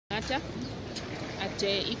matter at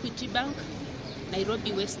Equity Bank,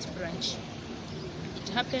 Nairobi West branch. It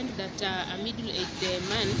happened that a middle-aged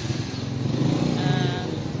man,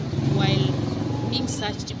 while being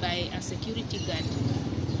searched by a security guard,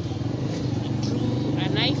 drew a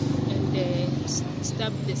knife and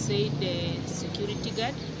stabbed the said security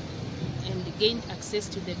guard and gained access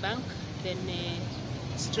to the bank, then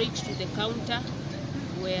straight to the counter,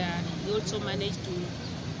 where he also managed to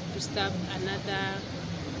stab another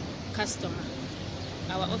customer.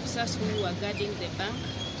 Our officers who were guarding the bank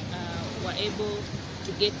were able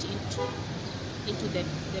to get into the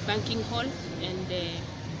banking hall, and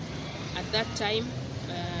at that time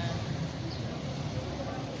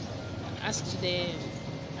asked the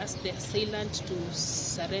assailant to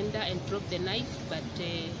surrender and drop the knife, but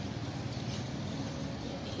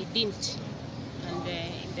he didn't, and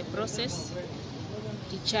in the process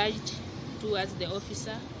he charged towards the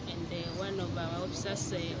officer, and one of our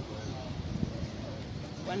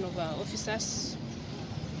officers,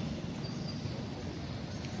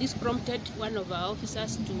 this prompted one of our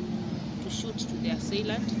officers to shoot to the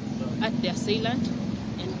assailant,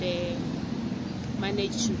 and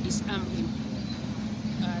managed to disarm him.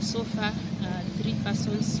 So far, three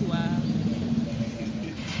persons were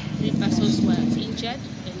injured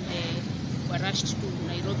and were rushed to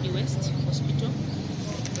Nairobi West Hospital,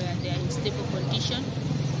 where they are in stable condition,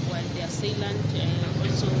 while the assailant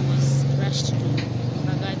also was rushed to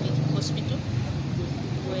Hospital,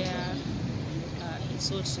 where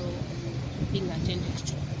he's also being attended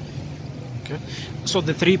to. Okay. So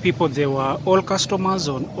the three people, they were all customers,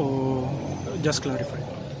 or just clarify?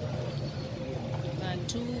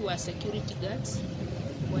 Two were security guards,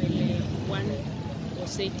 while one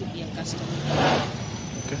was said to be a customer.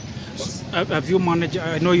 Okay. Have you managed,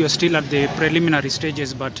 I know you're still at the preliminary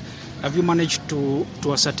stages, but have you managed to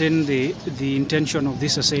ascertain the intention of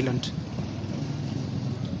this assailant?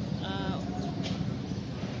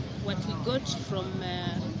 What we got from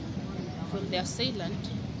the assailant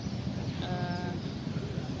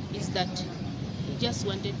is that he just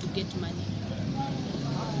wanted to get money.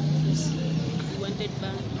 He wanted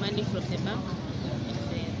money from the bank,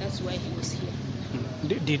 and that's why he was here.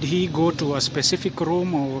 Did he go to a specific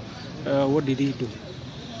room, or what did he do?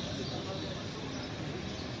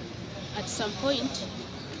 At some point,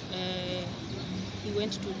 he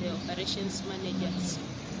went to the operations manager's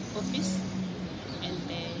office and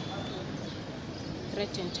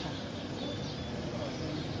threatened her.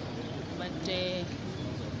 But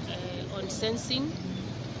on sensing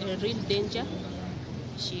a real danger,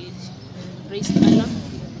 she raised alarm,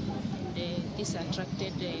 and this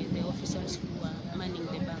attracted the officers who were manning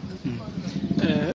the bank.